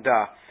 and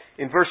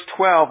in verse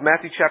 12,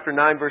 Matthew chapter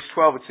 9, verse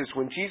 12, it says,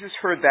 when Jesus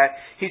heard that,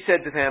 he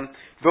said to them,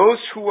 those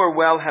who are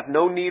well have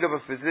no need of a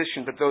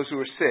physician, but those who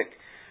are sick.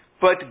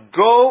 But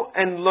go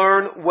and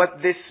learn what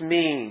this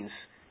means.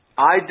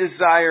 I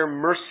desire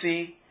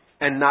mercy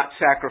and not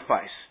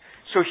sacrifice.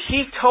 So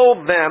he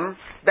told them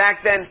back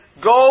then,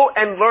 go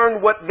and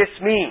learn what this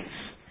means.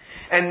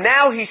 And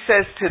now he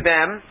says to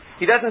them,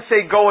 he doesn't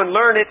say go and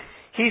learn it.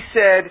 He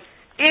said,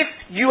 if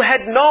you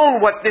had known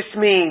what this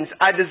means,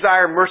 I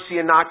desire mercy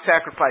and not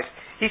sacrifice.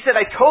 He said,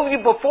 I told you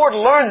before to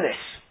learn this,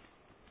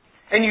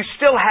 and you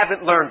still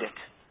haven't learned it.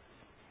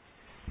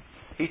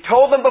 He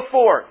told them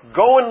before,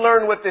 go and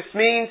learn what this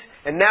means,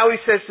 and now he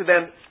says to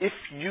them, if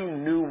you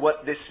knew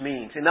what this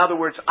means. In other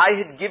words, I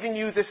had given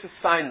you this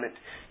assignment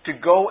to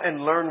go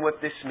and learn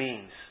what this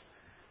means.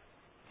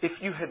 If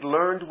you had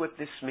learned what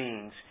this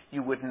means,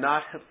 you would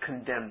not have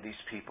condemned these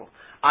people.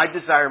 I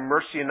desire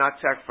mercy and not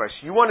sacrifice.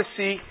 You want to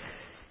see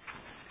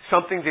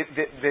something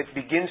that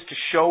begins to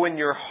show in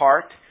your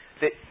heart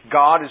that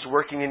God is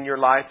working in your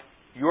life?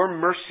 Your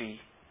mercy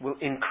will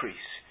increase.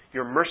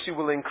 Your mercy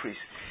will increase.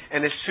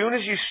 And as soon as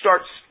you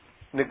start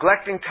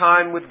neglecting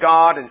time with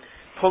God and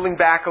pulling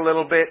back a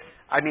little bit.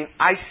 I mean,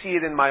 I see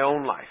it in my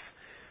own life.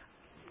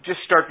 Just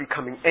start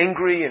becoming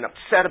angry and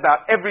upset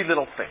about every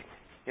little thing.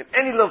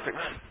 Any little thing.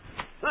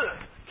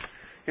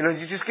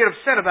 You just get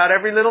upset about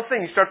every little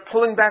thing. You start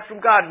pulling back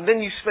from God, and then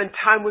you spend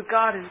time with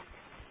God, and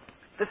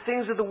the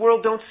things of the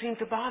world don't seem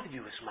to bother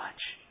you as much.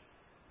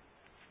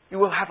 You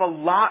will have a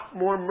lot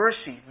more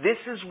mercy. This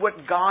is what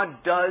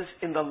God does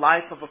in the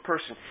life of a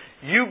person.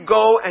 You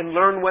go and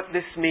learn what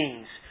this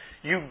means.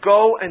 You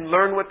go and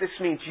learn what this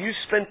means. You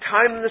spend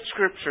time in the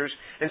Scriptures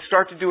and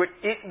start to do it.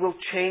 It will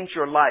change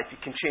your life.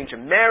 It can change a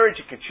marriage.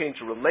 It can change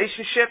a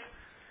relationship.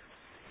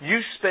 You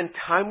spend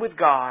time with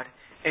God,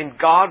 and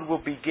God will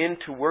begin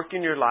to work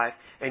in your life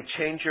and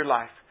change your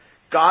life.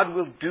 God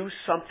will do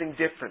something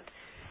different.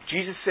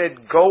 Jesus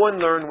said, go and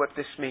learn what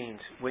this means.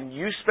 When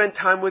you spend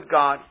time with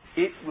God,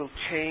 it will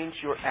change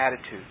your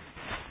attitude.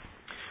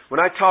 When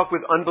I talk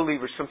with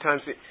unbelievers,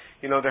 sometimes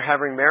they're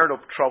having marital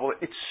trouble.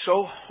 It's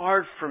so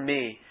hard for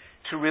me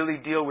to really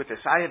deal with this.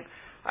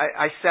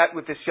 I sat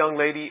with this young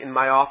lady in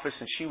my office,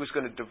 and she was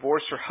going to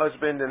divorce her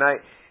husband, and I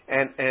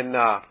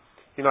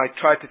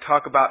tried to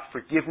talk about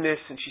forgiveness,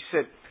 and she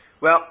said,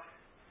 well,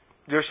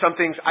 there's some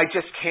things I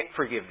just can't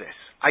forgive this.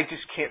 I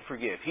just can't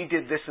forgive. He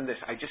did this and this.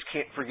 I just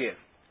can't forgive.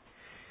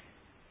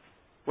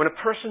 When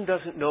a person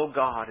doesn't know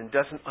God and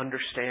doesn't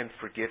understand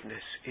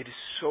forgiveness, it is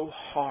so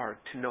hard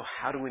to know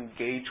how to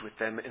engage with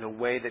them in a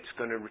way that's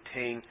going to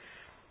retain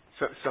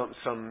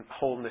some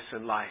wholeness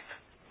in life.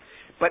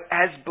 But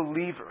as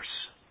believers,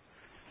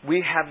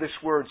 we have this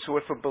word. So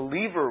if a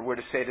believer were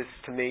to say this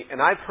to me,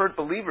 and I've heard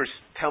believers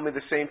tell me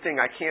the same thing,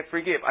 I can't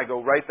forgive, I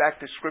go right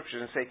back to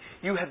Scriptures and say,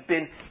 you have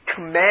been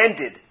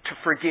commanded to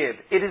forgive.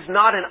 It is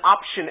not an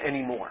option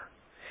anymore.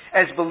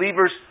 As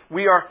believers,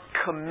 we are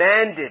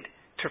commanded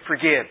to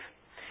forgive.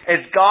 As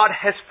God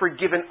has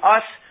forgiven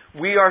us,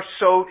 we are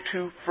so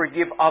to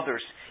forgive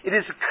others. It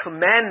is a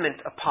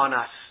commandment upon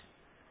us.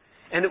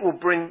 And it will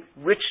bring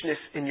richness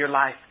in your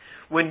life.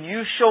 When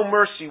you show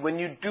mercy, when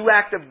you do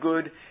acts of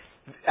good,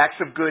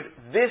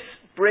 this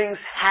brings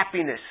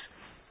happiness.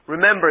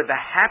 Remember, the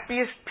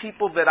happiest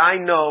people that I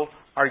know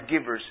are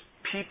givers.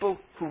 People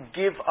who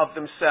give of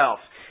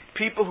themselves.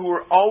 People who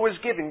are always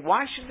giving.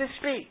 Why should this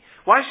be?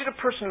 Why should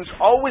a person who's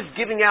always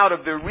giving out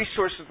of their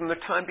resources and their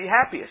time be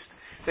happiest?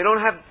 They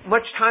don't have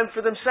much time for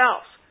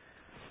themselves.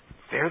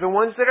 They're the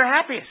ones that are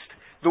happiest.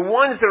 The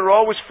ones that are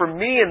always for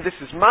me and this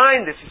is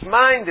mine, this is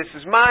mine, this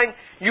is mine.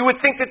 You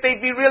would think that they'd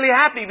be really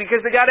happy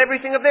because they got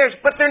everything of theirs,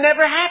 but they're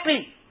never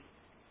happy.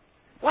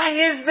 Why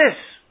is this?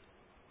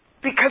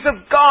 Because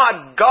of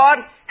God.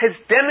 God has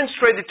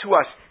demonstrated to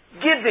us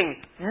giving,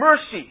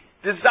 mercy,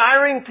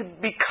 desiring to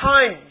be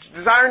kind,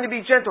 desiring to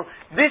be gentle.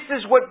 This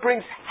is what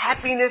brings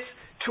happiness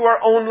to our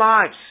own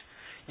lives.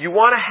 You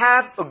want to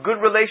have a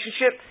good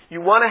relationship?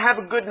 You want to have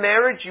a good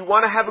marriage? You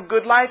want to have a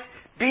good life?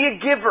 Be a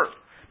giver.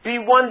 Be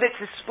one that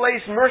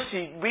displays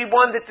mercy. Be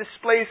one that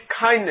displays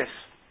kindness.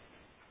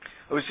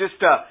 It was just,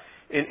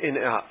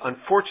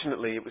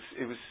 unfortunately,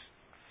 it was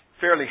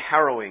fairly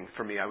harrowing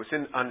for me. I was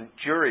on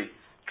jury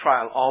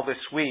trial all this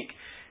week,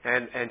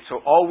 and so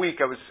all week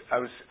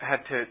I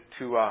had to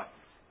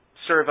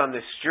serve on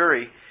this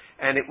jury,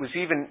 and it was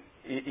even,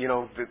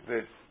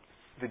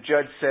 the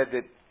judge said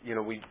that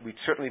we'd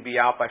certainly be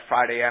out by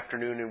Friday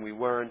afternoon, and we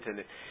weren't. And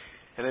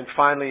then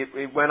finally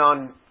it went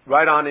on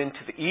right on into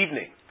the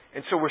evening.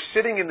 And so we're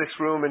sitting in this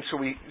room, and so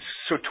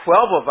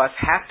 12 of us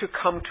have to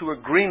come to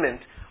agreement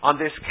on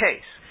this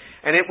case.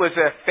 And it was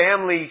a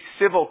family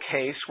civil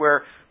case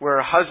where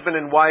a husband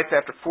and wife,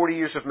 after 40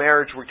 years of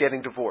marriage, were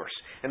getting divorced.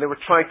 And they were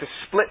trying to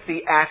split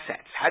the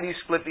assets. How do you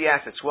split the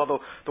assets? Well,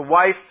 the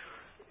wife,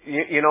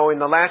 in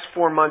the last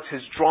 4 months has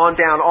drawn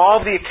down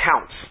all the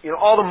accounts.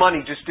 All the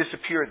money just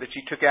disappeared that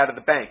she took out of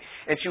the bank.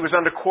 And she was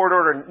under court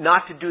order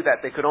not to do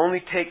that. They could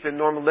only take the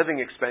normal living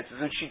expenses,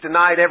 and she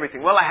denied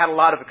everything. Well, I had a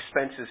lot of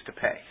expenses to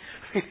pay.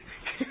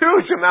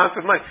 Huge amounts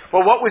of money.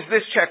 Well, what was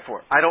this check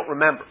for? I don't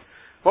remember.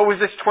 What was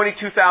this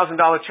 $22,000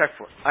 check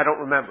for? I don't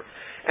remember.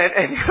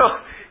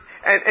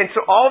 And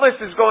so all this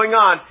is going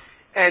on,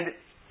 and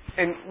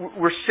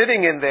we're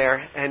sitting in there,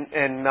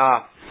 and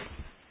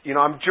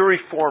I'm jury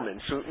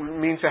foreman, so it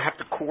means I have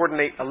to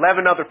coordinate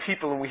 11 other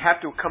people, and we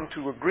have to come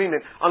to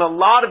agreement on a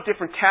lot of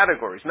different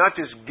categories, not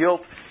just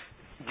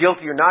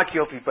guilty or not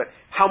guilty, but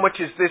how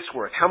much is this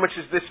worth? How much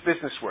is this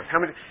business worth?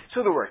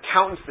 So there were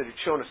accountants that had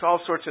shown us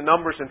all sorts of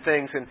numbers and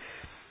things, and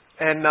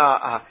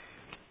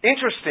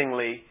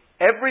interestingly,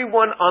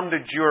 everyone on the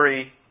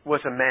jury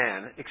was a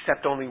man,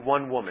 except only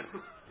one woman.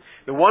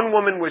 The one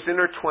woman was in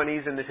her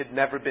 20s and had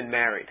never been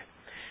married.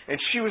 And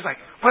she was like,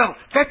 well,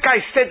 that guy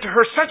said to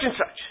her such and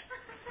such.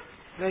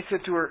 And I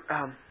said to her,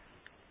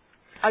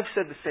 I've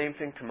said the same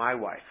thing to my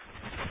wife.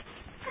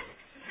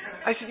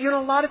 I said,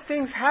 a lot of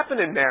things happen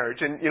in marriage.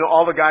 And,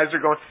 all the guys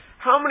are going,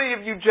 how many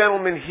of you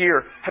gentlemen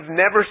here have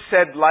never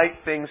said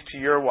light things to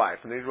your wife?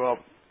 And they go, well,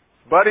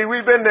 buddy,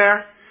 we've been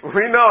there.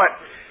 We know it.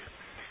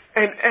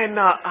 And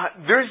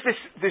there's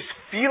this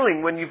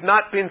feeling when you've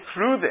not been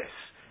through this,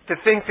 to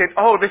think that,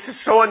 oh, this is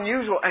so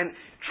unusual, and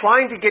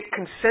trying to get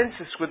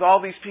consensus with all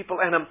these people,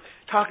 and I'm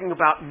talking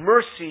about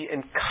mercy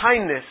and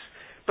kindness,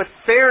 but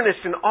fairness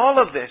in all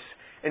of this,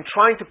 and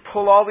trying to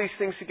pull all these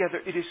things together.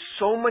 It is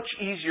so much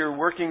easier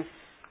working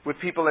with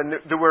people. And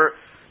there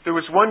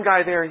was one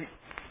guy there,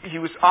 he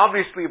was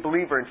obviously a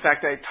believer. In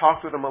fact, I had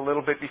talked with him a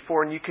little bit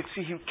before, and you could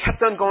see he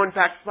kept on going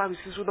back to the Bible.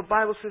 He says, well, the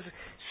Bible says,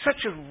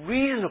 such a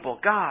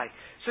reasonable guy,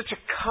 such a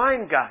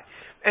kind guy.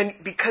 And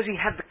because he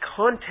had the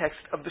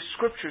context of the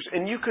Scriptures,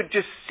 and you could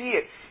just see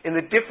it in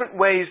the different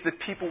ways that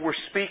people were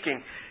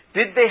speaking.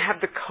 Did they have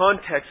the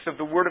context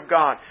of the Word of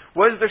God?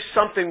 Was there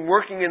something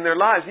working in their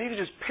lives? And you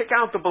could just pick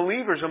out the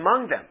believers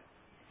among them.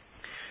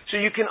 So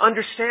you can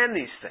understand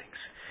these things.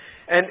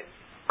 And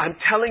I'm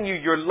telling you,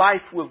 your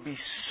life will be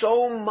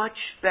so much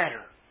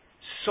better,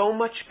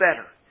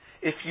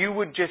 if you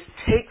would just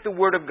take the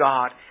Word of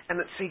God and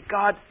say,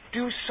 God,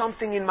 do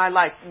something in my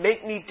life.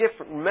 Make me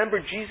different. Remember,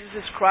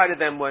 Jesus' cry to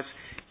them was,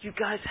 you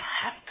guys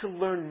have to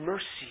learn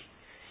mercy.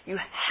 You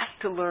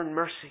have to learn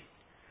mercy.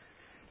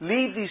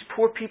 Leave these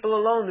poor people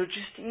alone. They're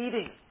just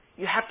eating.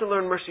 You have to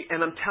learn mercy.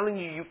 And I'm telling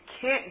you, you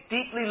can't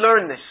deeply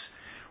learn this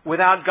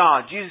without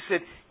God. Jesus said,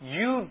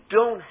 you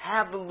don't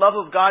have the love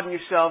of God in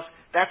yourselves.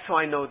 That's how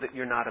I know that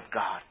you're not of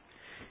God.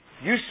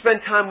 You spend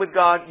time with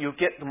God, you'll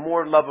get the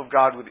more love of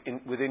God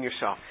within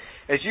yourself.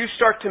 As you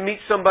start to meet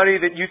somebody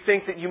that you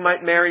think that you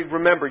might marry,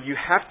 remember, you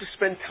have to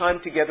spend time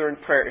together in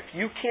prayer. If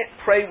you can't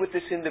pray with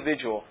this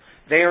individual,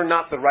 they are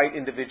not the right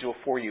individual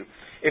for you.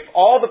 If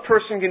all the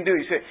person can do,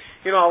 you say,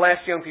 I'll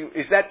ask young people,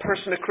 is that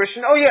person a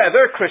Christian? Oh yeah,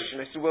 they're a Christian.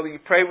 I said, well, you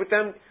pray with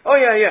them? Oh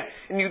yeah.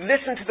 And you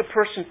listen to the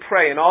person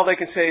pray, and all they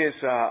can say is,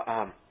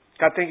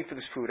 God, thank you for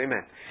this food.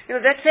 Amen.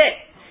 That's it.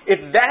 If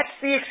that's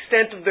the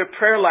extent of their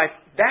prayer life,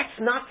 that's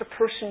not the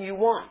person you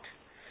want.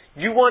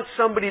 You want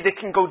somebody that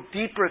can go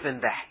deeper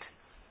than that.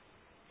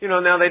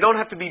 Now they don't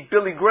have to be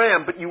Billy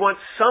Graham, but you want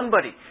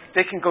somebody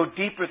that can go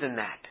deeper than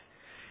that.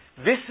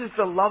 This is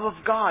the love of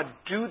God.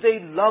 Do they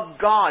love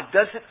God?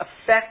 Does it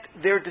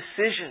affect their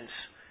decisions?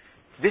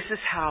 This is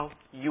how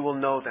you will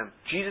know them.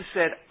 Jesus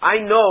said, I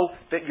know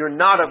that you're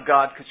not of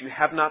God because you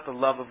have not the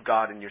love of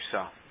God in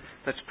yourself.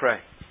 Let's pray.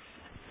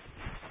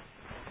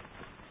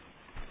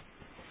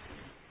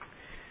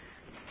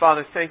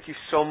 Father, thank you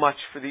so much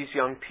for these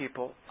young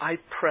people. I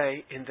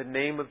pray in the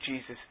name of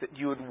Jesus that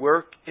you would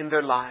work in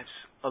their lives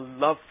a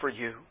love for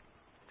you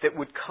that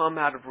would come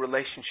out of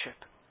relationship.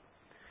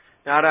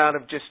 Not out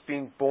of just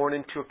being born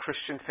into a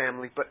Christian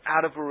family, but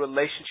out of a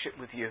relationship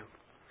with you.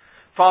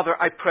 Father,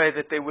 I pray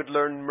that they would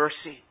learn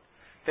mercy.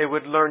 They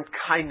would learn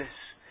kindness.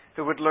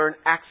 They would learn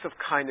acts of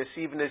kindness,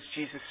 even as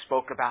Jesus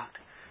spoke about.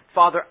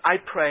 Father, I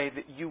pray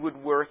that you would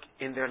work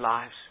in their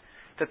lives,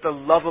 that the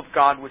love of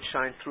God would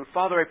shine through.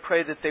 Father, I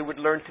pray that they would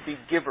learn to be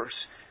givers,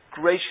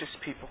 gracious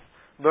people,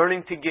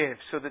 learning to give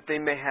so that they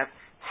may have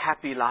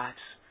happy lives.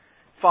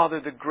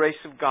 Father, the grace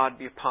of God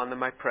be upon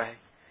them, I pray,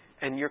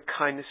 and your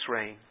kindness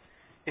reign.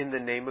 In the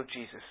name of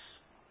Jesus.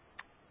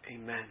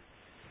 Amen.